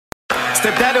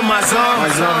Stepped out of my zone.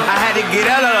 I had to get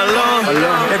out all alone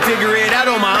and figure it out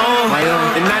on my own.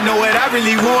 And I know what I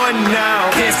really want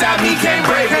now. Can't stop me, can't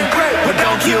break me. But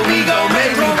don't kill me, gon'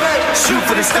 make me. Shoot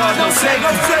for the stars, don't save me.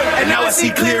 And now I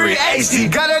see clear in HD.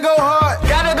 Gotta go hard,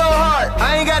 gotta go hard.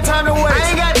 I ain't got time to waste. I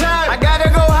ain't got time. I gotta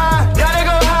go high, gotta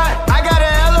go high. I gotta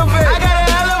elevate, I gotta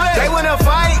elevate. They wanna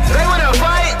fight, they wanna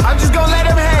fight. I'm just gonna let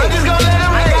them hate. I'm just gonna let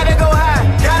them hate. I gotta go high,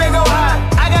 gotta go high.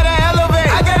 I gotta elevate,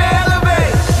 I gotta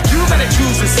elevate. You gotta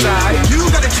choose a side, you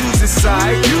gotta choose a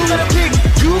side. You gotta pick,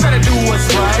 you gotta do what's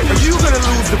right. Or you gonna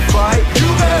lose the fight. You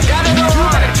gotta go high.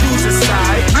 You gotta choose a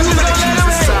side, you gotta choose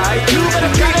a side. You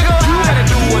gotta pick, you gotta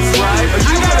do what's right. Or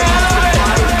you gotta lose the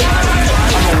fight.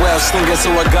 Well, slinger to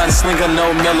a gunslinger,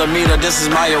 no millimeter. This is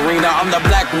my arena. I'm the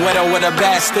black widow with a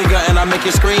bad stinger, and I make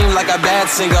you scream like a bad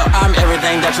singer. I'm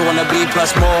everything that you wanna be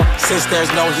plus more. Since there's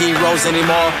no heroes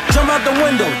anymore, jump out the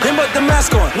window, then put the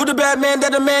mask on. Who the bad man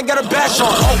that a man got a bash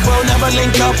on? Oh, we'll never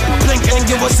link up. Blink and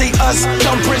you will see us.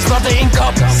 Thumbprints about to ink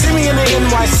up. See me in the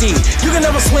NYC. You can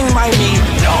never swing my knee.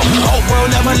 No. Oh,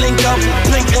 we'll never link up.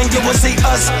 Blink and you will see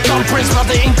us. Thumbprints about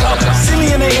to ink up. See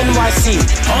me in the NYC.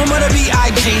 Home of the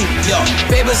B.I.G. Yo,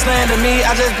 baby. Slander me,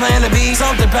 I just plan to be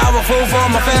something powerful for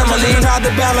my family. Try to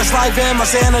balance life and my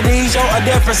sanity. Show a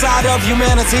different side of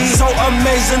humanity. So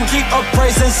amazing, keep up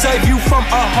praising. Save you from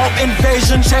a home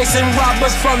invasion. Chasing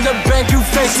robbers from the bank. You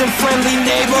facing friendly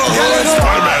neighborhoods. Gotta go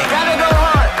hard, gotta go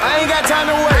hard. I ain't got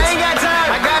time to waste. I ain't got time.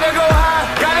 I gotta go high,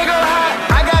 gotta go high.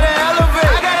 I gotta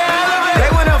elevate, I gotta elevate. They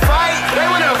wanna fight, they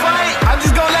wanna fight. I'm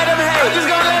just gonna let them hate. I'm just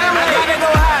gonna let them hate. I gotta go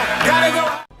high, gotta go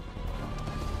high.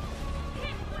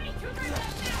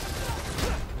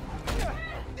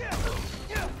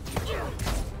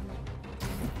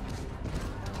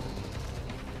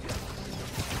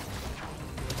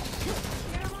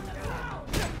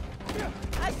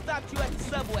 You at the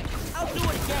subway. I'll do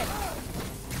it again.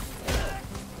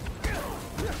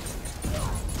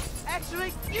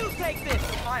 Actually, you take this.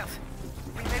 Miles,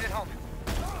 we made it home.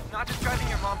 Not just driving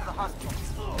your mom to the hospital.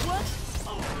 What?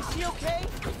 Is she okay?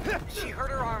 She hurt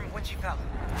her arm when she fell.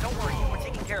 Don't worry, we're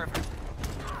taking care of her.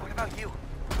 What about you?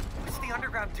 What's the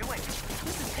underground doing?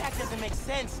 This attack doesn't make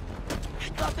sense. I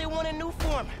thought they wanted new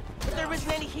form, but there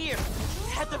isn't any here.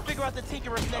 Have to figure out the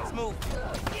Tinkerer's next move.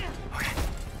 Okay.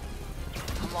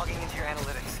 I'm logging into your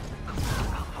analytics.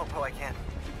 I'll help how I can.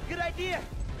 Good idea.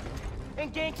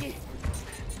 And Genki,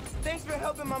 thanks for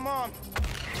helping my mom.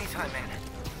 Anytime, man.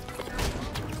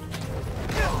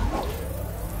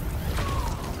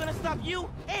 I'm gonna stop you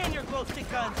and your glow stick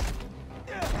guns.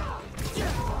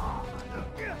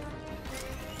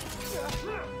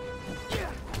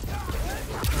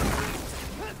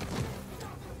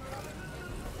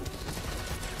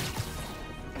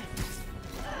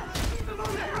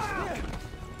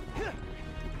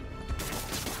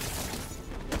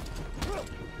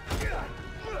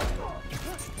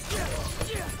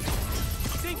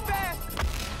 Think fast.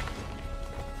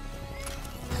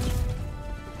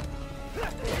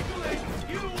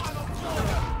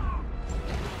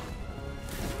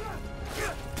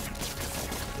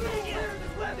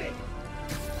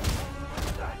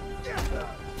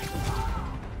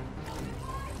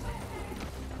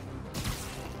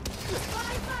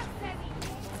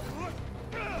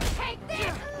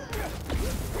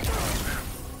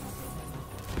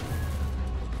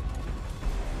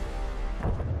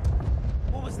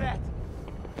 What was that?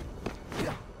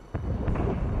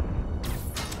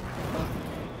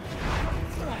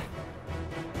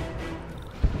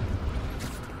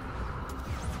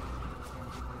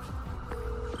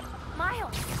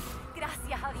 Miles! Gracias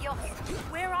a Dios.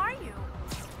 Where are you?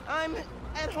 I'm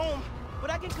at home, but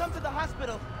I can come to the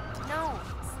hospital. No,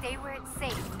 stay where it's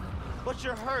safe. But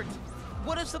you're hurt.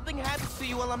 What if something happens to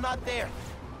you while I'm not there?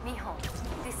 Mijo,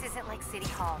 this isn't like City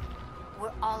Hall.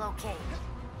 We're all okay.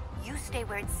 You stay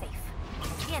where it's safe.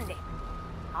 Entiende?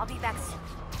 I'll be back soon.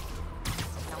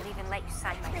 Don't even let you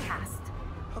sign my cast.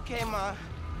 Okay, Ma.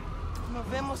 Nos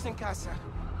vemos en casa.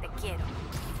 Te quiero.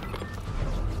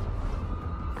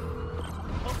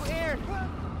 Uncle Aaron,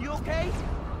 you okay?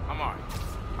 I'm alright.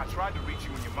 I tried to reach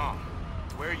you and your mom.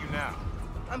 Where are you now?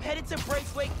 I'm headed to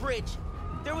Braithwaite Bridge.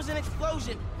 There was an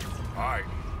explosion. Alright.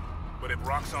 But if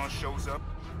roxxon shows up,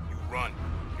 you run.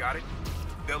 Got it?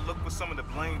 They'll look for some of the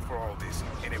blame for all this,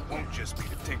 and it won't just be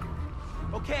the Tinkerer.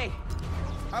 Okay.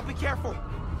 I'll be careful.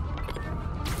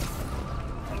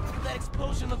 That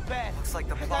explosion looked bad. Looks like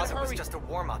the plaza was just a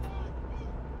warm-up.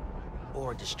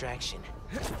 Or a distraction.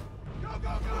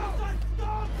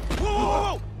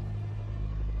 Whoa!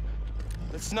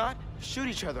 Let's not shoot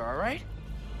each other, all right?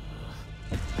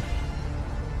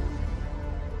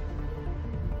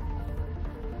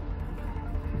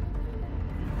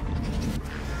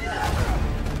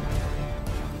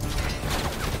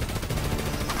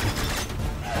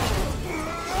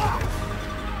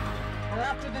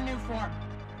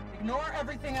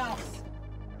 anything else.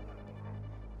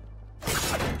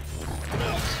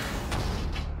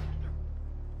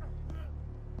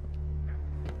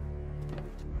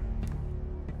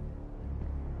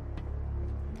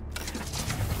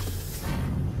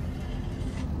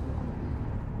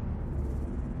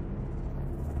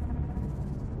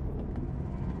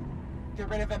 Get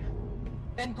rid of him.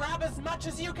 Then grab as much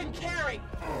as you can carry!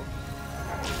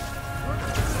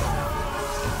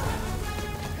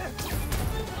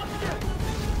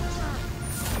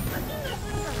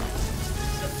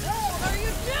 What are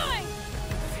you doing?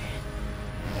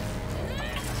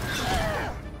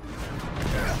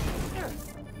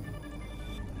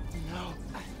 No.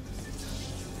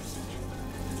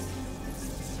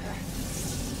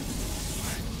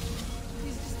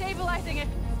 He's stabilizing it.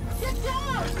 Get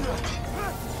down!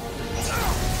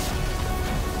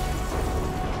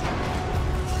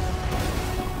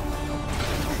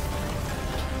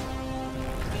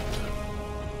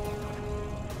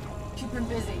 Keep him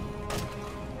busy.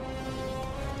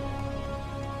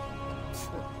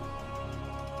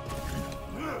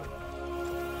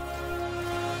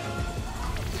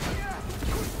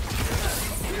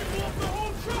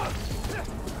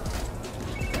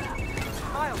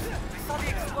 Miles, I saw the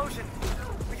explosion.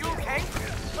 Are you okay?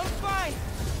 I'm fine!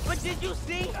 But did you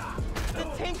see? The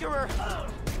Tinkerer!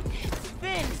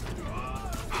 Fins!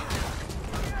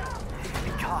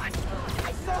 God.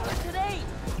 I saw her today!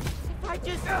 If I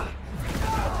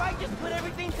just put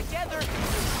everything together...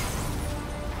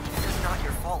 This is not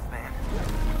your fault, man.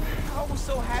 I was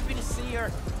so happy to see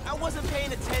her. I wasn't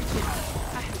paying attention.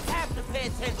 I have to pay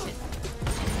attention.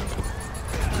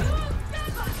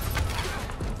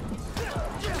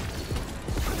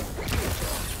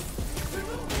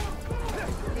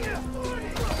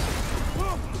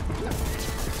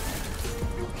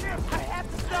 I have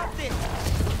to stop this.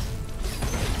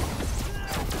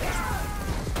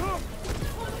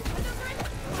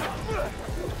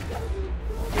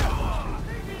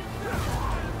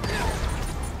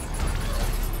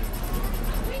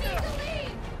 We need to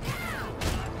leave! Now!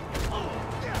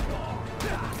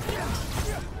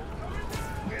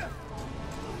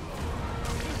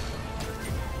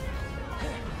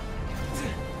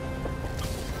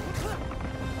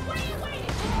 What are you waiting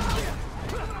for?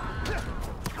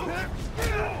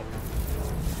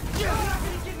 You're not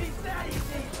gonna give me that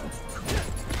easy.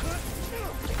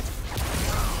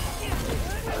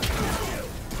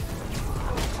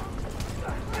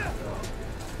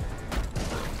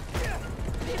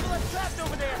 People are trapped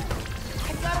over there.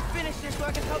 I gotta finish this so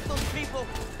I can help those people.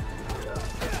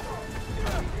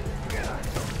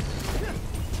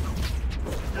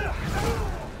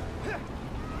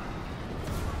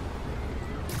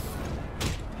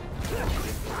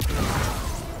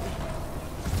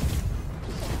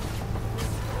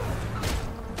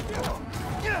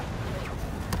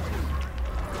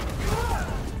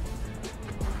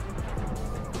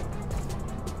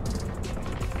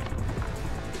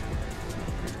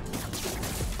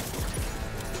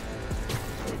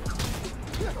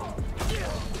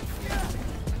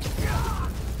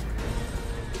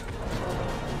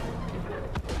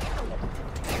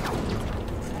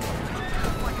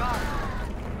 Oh my God.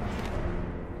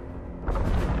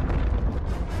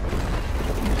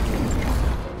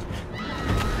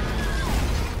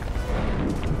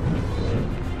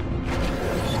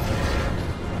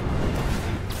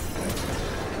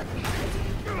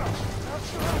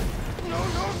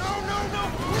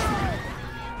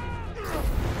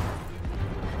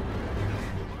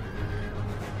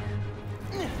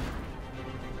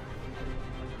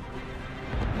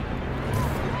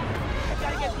 I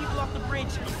gotta get people off the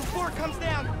bridge before it comes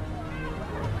down.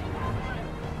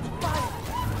 Fire!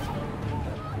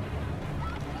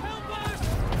 Help us!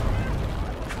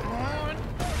 Come on!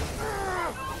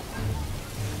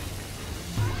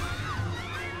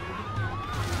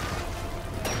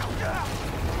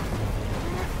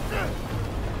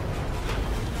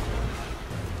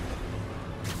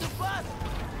 The bus!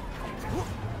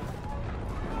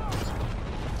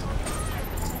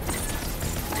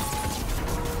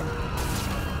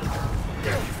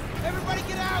 Everybody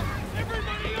get out!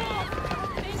 Everybody off!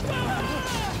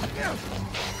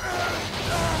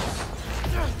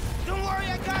 Don't worry,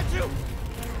 I got you!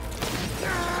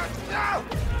 No!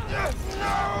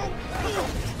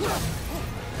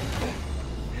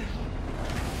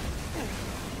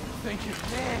 Thank you.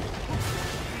 Man,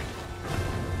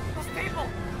 Those people,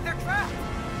 they're trapped.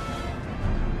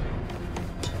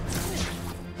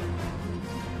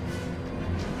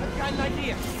 I've got an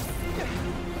idea.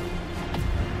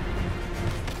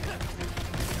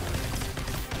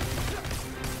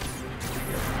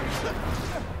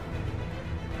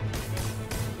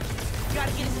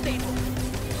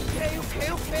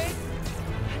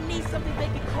 something they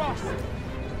can cross.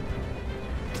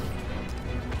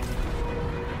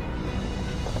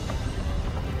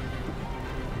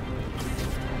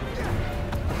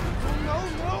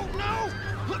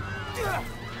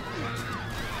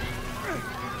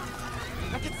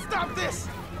 I can stop this!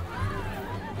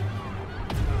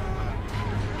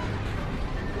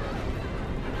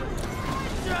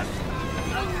 Just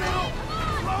a little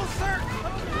closer!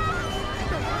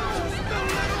 Just a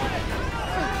little!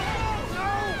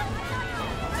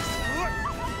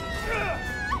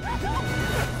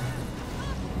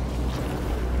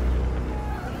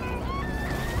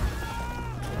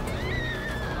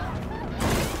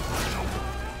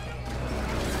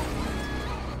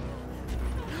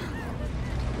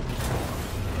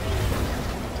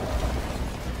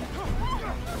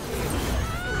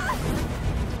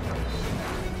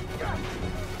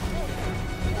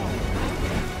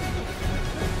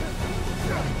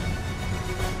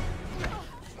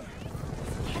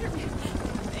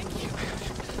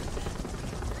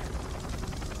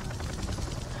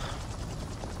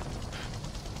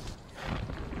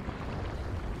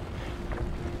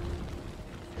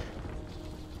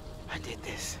 I did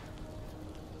this.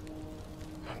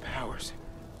 My powers.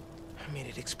 I made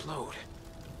it explode.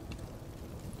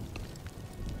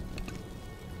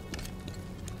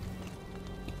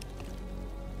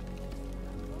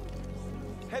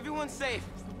 Everyone's safe.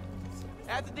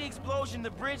 After the explosion,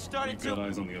 the bridge started We've got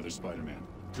eyes on the other Spider-Man.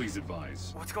 Please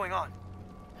advise. What's going on?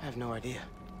 I have no idea.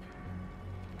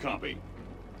 Copy.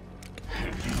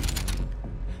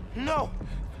 No!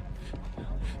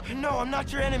 No, I'm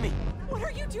not your enemy. What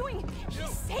are you doing? He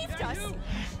saved us!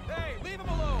 Hey, leave him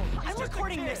alone! I'm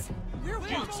recording this! We're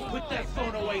watching! Put that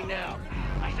phone away now!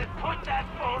 I said put that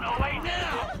phone away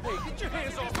now! Hey, get your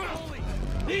hands off me! Holy!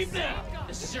 Leave now!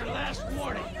 This is your last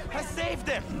warning! I saved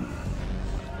them!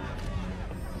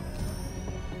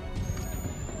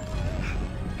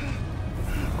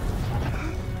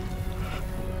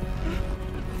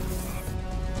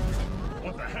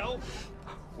 What the hell?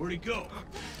 Where'd he go?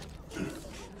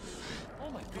 Oh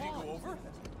my god! Did he go over?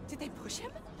 Did they push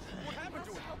him? What happened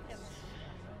to him?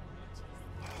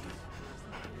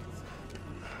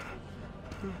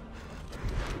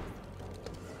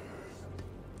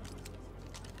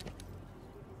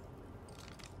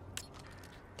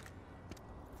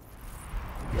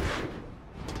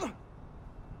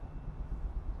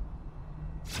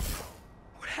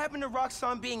 What happened to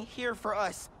roxxon being here for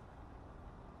us?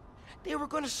 They were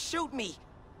gonna shoot me.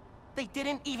 They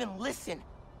didn't even listen.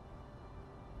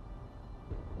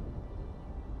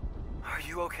 Are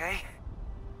you okay?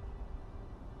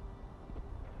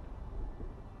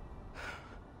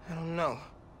 I don't know.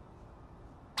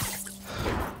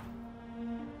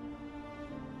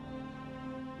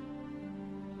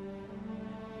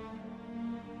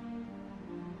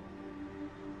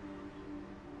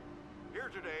 Here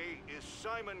today is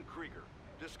Simon Krieger,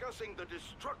 discussing the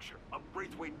destruction of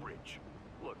Braithwaite Bridge.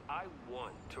 Look, I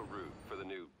want to root for the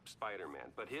new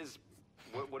Spider-Man, but his,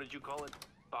 what did you call it?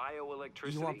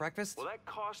 Bioelectricity? You want breakfast? Well, that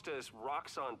cost us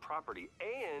roxxon property,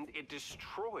 and it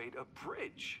destroyed a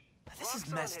bridge. This is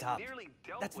Roxxon messed had up. nearly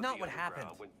dealt That's with not the what underground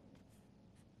happened. when-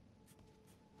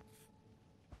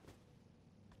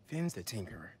 Finn's the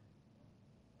Tinkerer.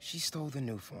 She stole the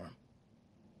new form.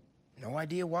 No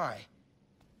idea why.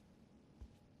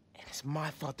 And it's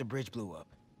my fault the bridge blew up.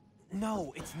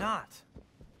 No, it's not.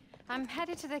 I'm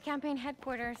headed to the campaign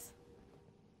headquarters.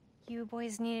 You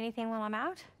boys need anything while I'm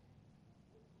out?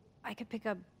 I could pick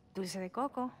up dulce de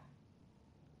coco.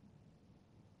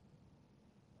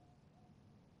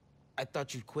 I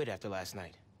thought you'd quit after last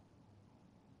night.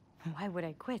 Why would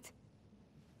I quit?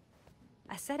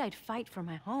 I said I'd fight for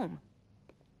my home.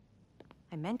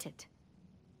 I meant it.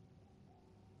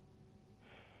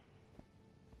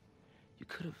 You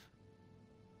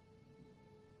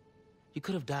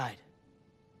could have died.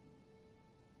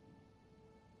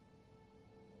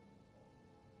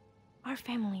 Our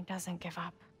family doesn't give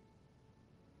up.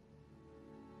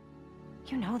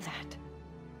 You know that.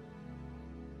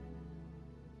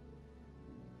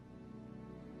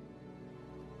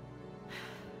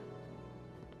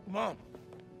 Mom.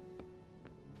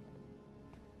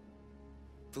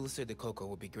 Dulce de coco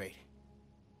would be great.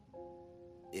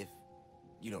 If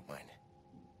you don't mind.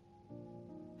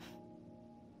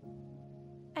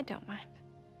 I don't mind.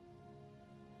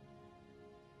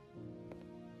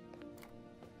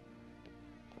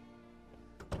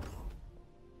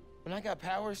 When I got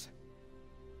powers,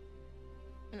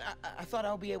 and I thought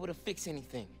I'll be able to fix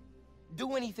anything.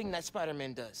 Do anything that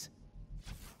Spider-Man does.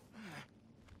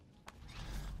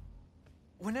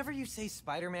 Whenever you say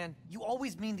Spider-Man, you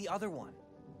always mean the other one.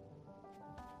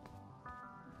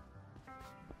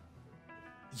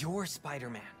 You're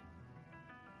Spider-Man.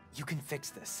 You can fix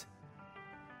this.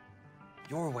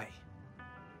 Your way.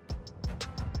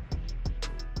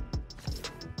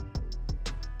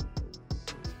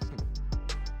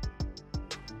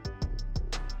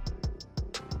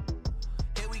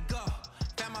 Here we go.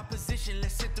 Found my position,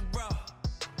 let's hit the road.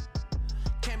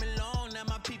 Came alone, now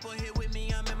my people here with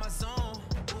me, I'm in my zone.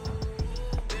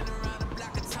 Been around the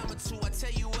block a time or two. I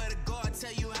tell you where to go, I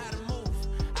tell you how to move.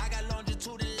 I got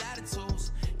longitude and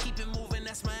latitudes. Keep it moving,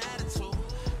 that's my attitude.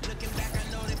 Looking back, I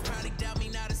know they probably doubt me.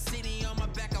 Now the city on my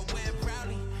back, I wear it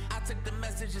proudly. I took the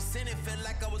message and sent it, felt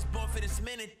like I was born for this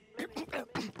minute.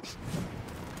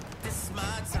 This is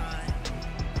my time.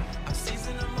 I'm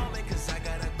seizing the moment, cause I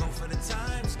gotta go for the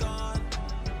time's gone.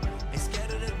 Ain't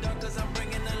scared of the dark, cause I'm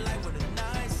bringing the light with a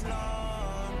nice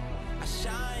long. I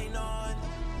shine on.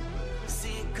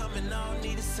 See it coming, I don't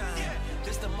need a sign.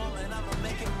 This the moment, I'ma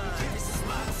make it mine. This is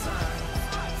my time.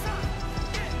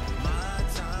 My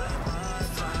time, my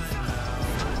time now.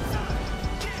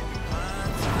 My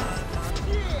time,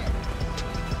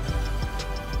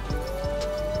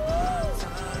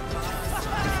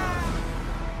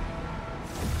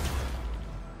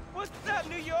 What's up,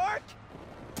 New York?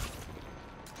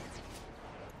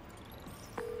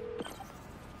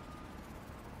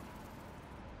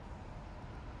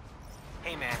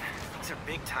 Hey man, things are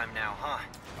big time now, huh?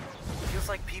 Feels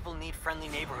like people need friendly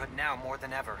neighborhood now more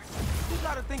than ever. You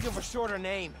gotta think of a shorter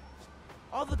name.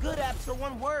 All the good apps are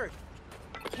one word.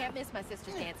 Can't miss my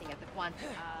sister's dancing at the Quantum.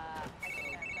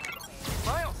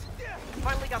 Miles!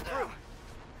 Finally got through.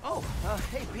 Oh,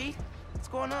 hey Pete. What's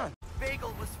going on?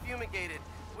 Bagel was fumigated,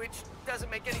 which doesn't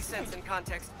make any sense in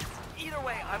context. Either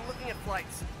way, I'm looking at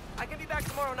flights. I can be back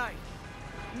tomorrow night.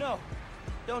 No,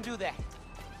 don't do that.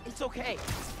 It's okay.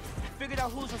 I figured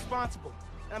out who's responsible,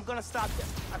 and I'm gonna stop them.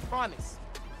 I promise.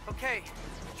 Okay,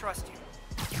 trust you.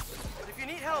 If you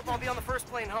need help, I'll be on the first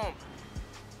plane home.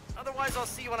 Otherwise, I'll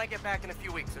see you when I get back in a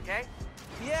few weeks, okay?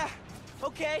 Yeah,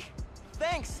 okay.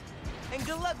 Thanks. And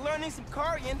good luck learning some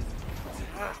Korean.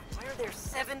 Why are there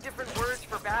 7 different words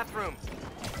for bathroom?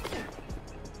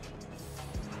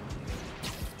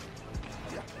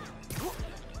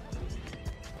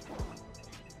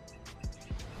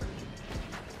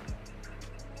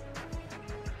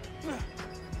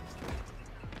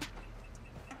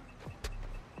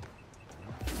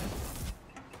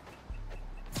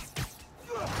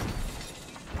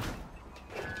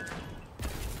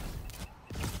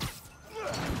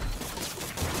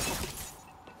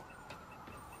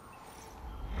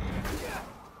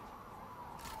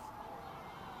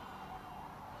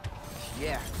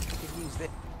 Yeah, could use that.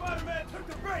 Spider-Man took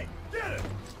the break! Get him!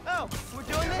 Oh, we're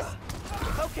doing this?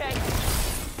 Okay.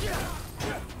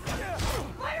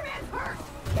 Spider-Man's hurt!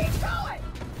 Keep going!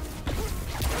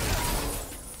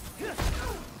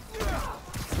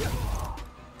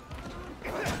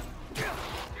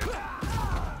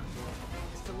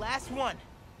 It's the last one.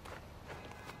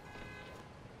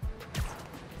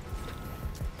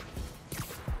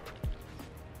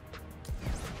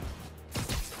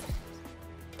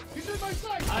 He's in my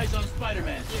sight! Eyes on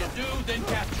Spider-Man. Subdue, then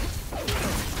capture.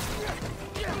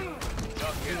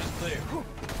 Doc, here is clear.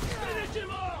 Finish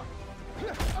him off!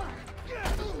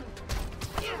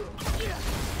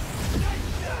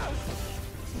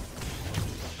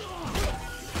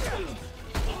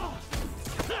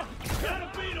 Got a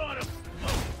beat on him!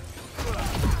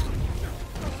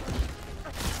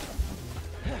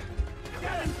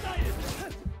 Got him sighted!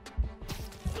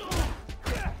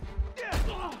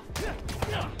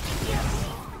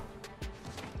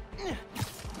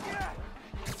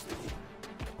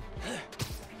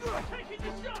 Taking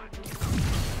the shot!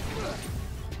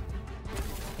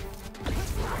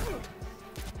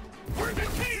 We're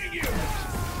detaining you!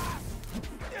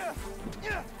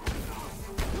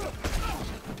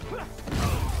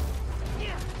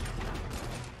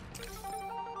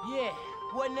 Yeah,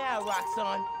 what now,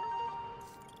 roxxon?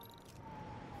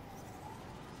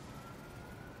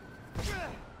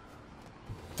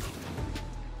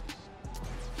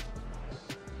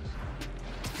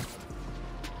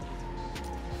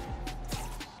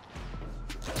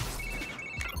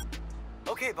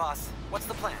 Okay, boss. What's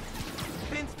the plan?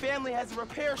 Finn's family has a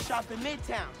repair shop in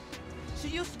Midtown. She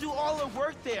used to do all her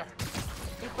work there.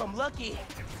 If I'm lucky,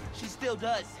 she still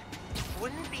does.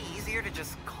 Wouldn't it be easier to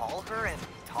just call her and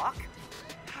talk?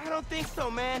 I don't think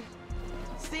so, man.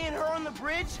 Seeing her on the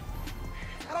bridge,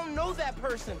 I don't know that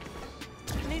person.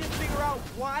 I need to figure out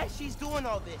why she's doing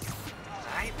all this. All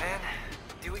right, man.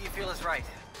 Do what you feel is right.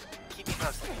 Keep me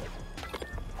posted.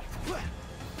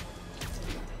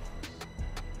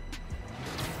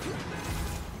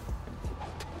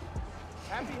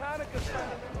 Happy Hanukkah,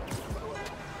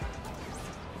 Spider-Man.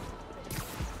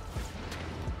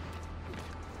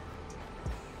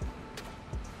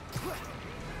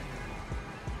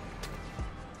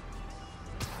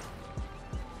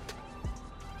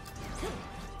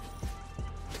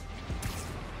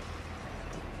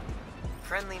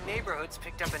 Friendly neighborhoods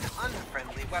picked up an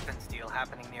unfriendly weapons deal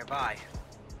happening nearby.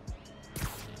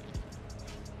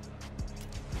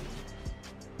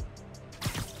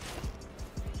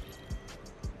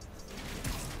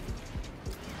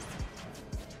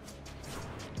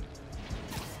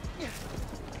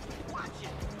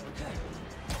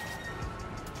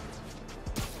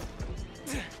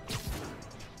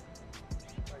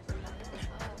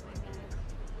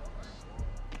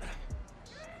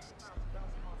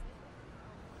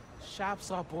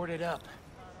 Shop's all boarded up.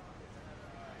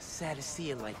 Sad to see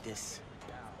it like this.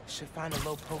 Should find a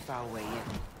low-profile way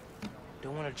in.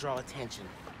 Don't want to draw attention.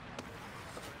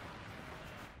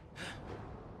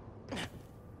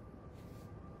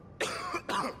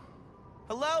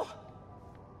 Hello?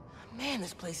 Man,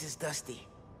 this place is dusty.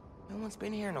 No one's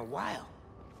been here in a while.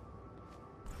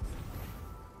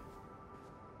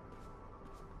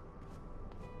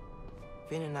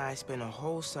 Finn and I spent a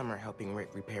whole summer helping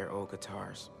Rick repair old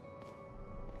guitars.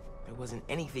 There wasn't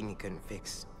anything he couldn't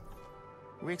fix.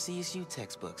 Rick's ESU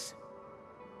textbooks.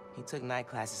 He took night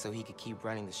classes so he could keep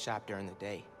running the shop during the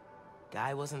day.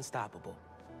 Guy was unstoppable.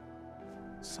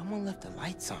 Someone left the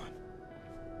lights on.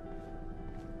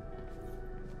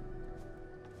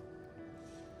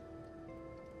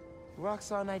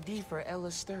 roxxon ID for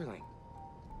Ella Sterling.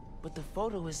 But the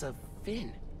photo is of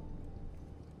Finn.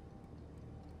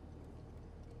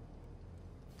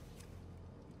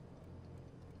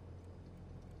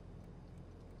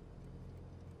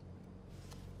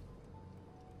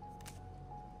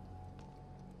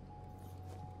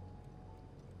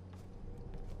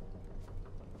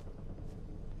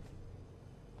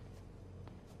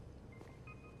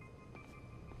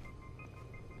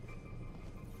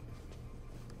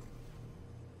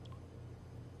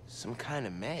 Some kind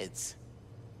of meds.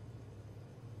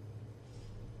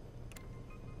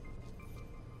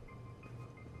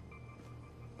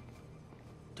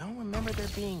 Don't remember there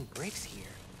being bricks here.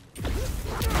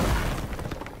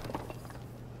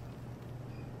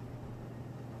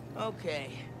 Okay,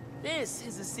 this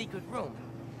is a secret room.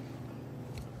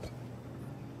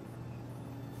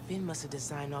 Finn must have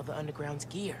designed all the Underground's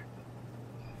gear.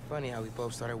 Funny how we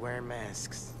both started wearing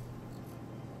masks.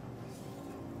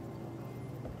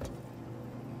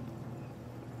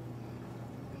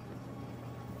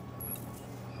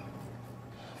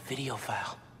 Video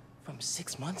file from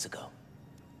 6 months ago.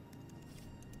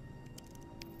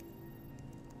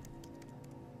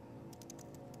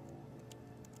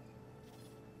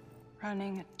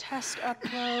 Running a test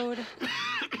upload.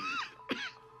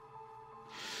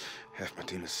 Half my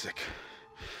team is sick.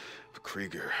 But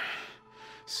Krieger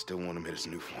still want him at his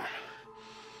new form.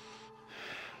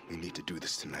 We need to do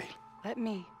this tonight. Let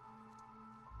me.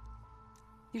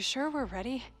 You sure we're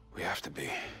ready? We have to be.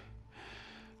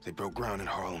 They broke ground in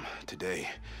Harlem today,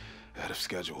 ahead of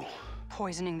schedule.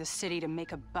 Poisoning the city to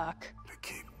make a buck. They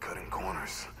keep cutting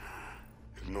corners,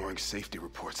 ignoring safety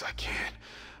reports. I can't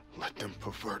let them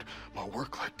pervert my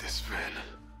work like this, Finn.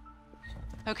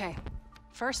 Okay,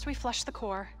 first we flush the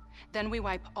core, then we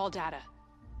wipe all data.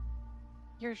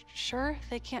 You're sure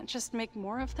they can't just make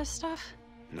more of this stuff?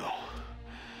 No.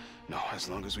 No, as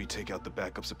long as we take out the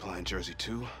backup supply in Jersey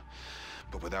too.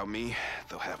 But without me,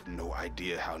 they'll have no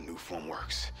idea how Nuform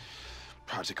works.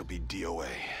 Project will be DOA.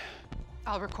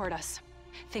 I'll record us.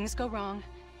 Things go wrong,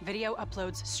 video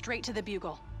uploads straight to the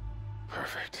Bugle.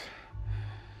 Perfect.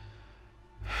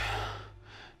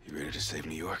 You ready to save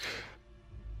New York?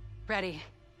 Ready.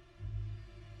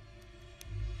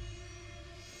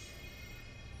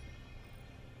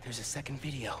 There's a second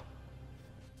video.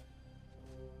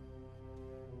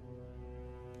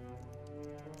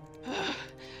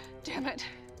 Damn it.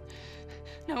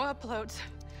 No uploads.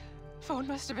 Phone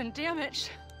must have been damaged.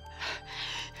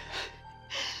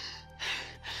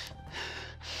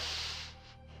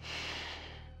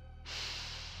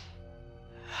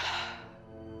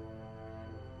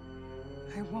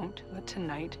 I won't let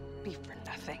tonight be for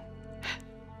nothing.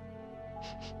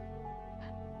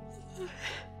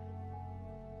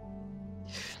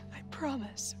 I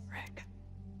promise, Rick.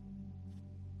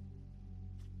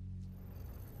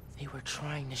 They were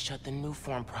trying to shut the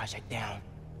Nuform project down.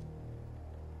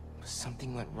 But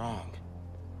something went wrong.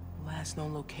 Last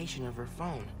known location of her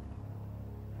phone.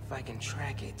 If I can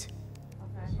track it.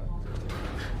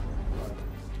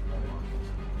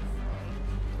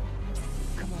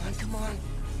 Come on, come on.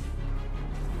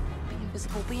 Be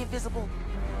invisible, be invisible.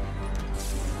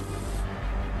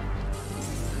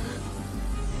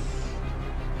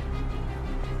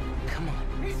 Come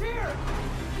on. He's here!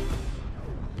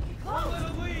 Close! Let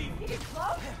him leave! He gets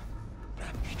close?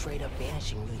 Straight up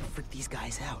vanishing really freaked these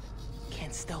guys out.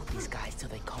 Can't stealth these guys till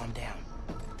they calm down.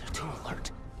 They're too alert.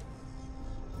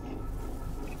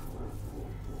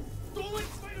 Don't let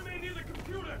Spider-Man near the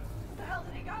computer! Where the hell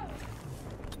did he go?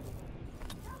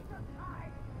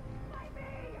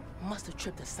 Must have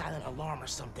tripped a silent alarm or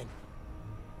something.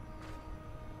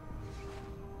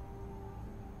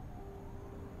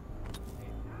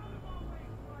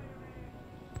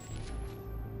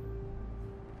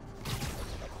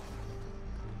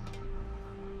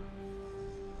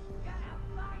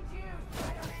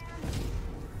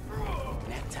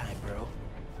 Nap time, bro.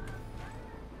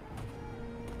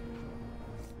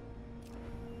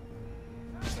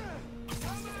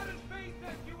 Come out and face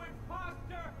us, you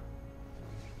imposter!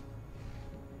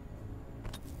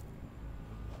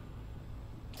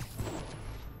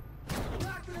 You're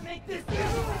not gonna make this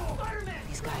Spider-Man!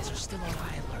 These guys are still on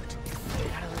high alert.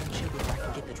 Gotta let them chill before I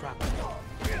can get the drop on them.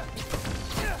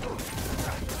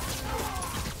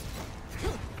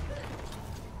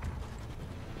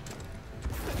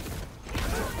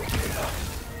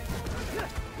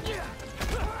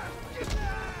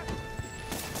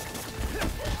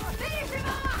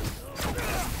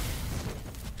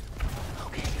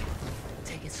 Okay,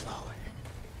 take it slow.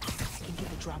 I can get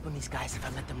the drop on these guys if I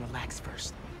let them relax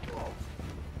first.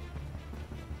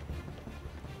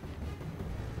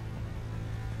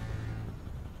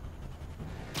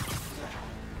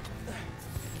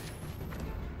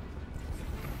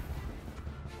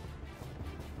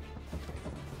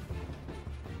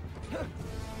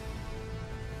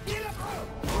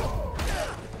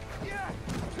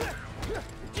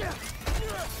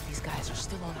 These guys are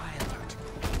still on high alert.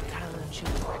 Gotta let them chill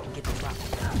before I can get the drop on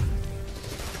them.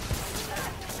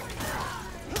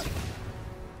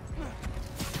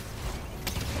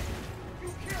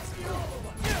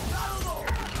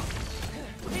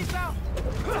 He's out!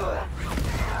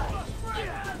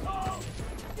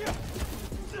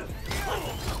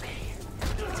 Okay,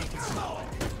 take it slow.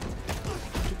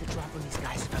 Get the drop on these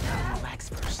guys if I let them relax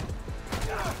first.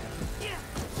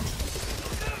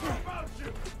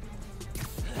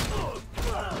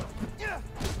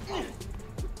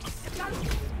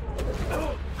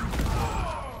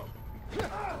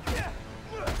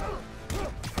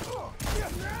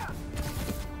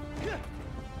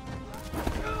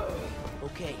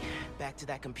 Okay, back to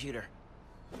that computer.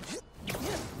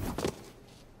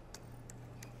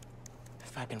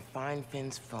 If I can find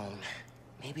Finn's phone,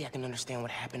 maybe I can understand what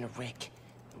happened to Rick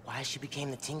and why she became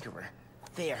the Tinkerer.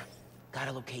 There, got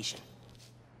a location.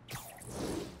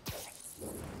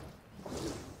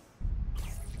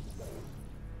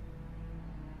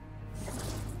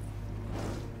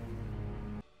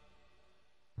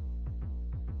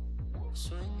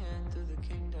 Swinging through the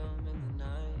kingdom in the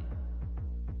night.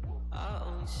 I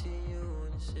only see you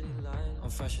in the city light. I'm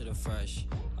fresher than fresh.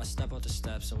 I step out the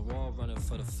steps and we're all running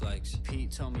for the flex.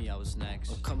 Pete told me I was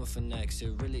next. I'm coming for next,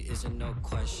 it really isn't no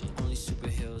question. Only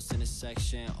superheroes in the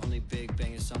section, only big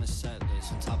bangers on the set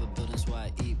list. On top of buildings where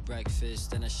I eat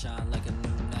breakfast, then I shine like a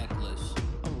new necklace.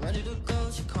 I'm ready to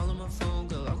go, she calling my phone,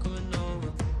 girl, I'm coming over.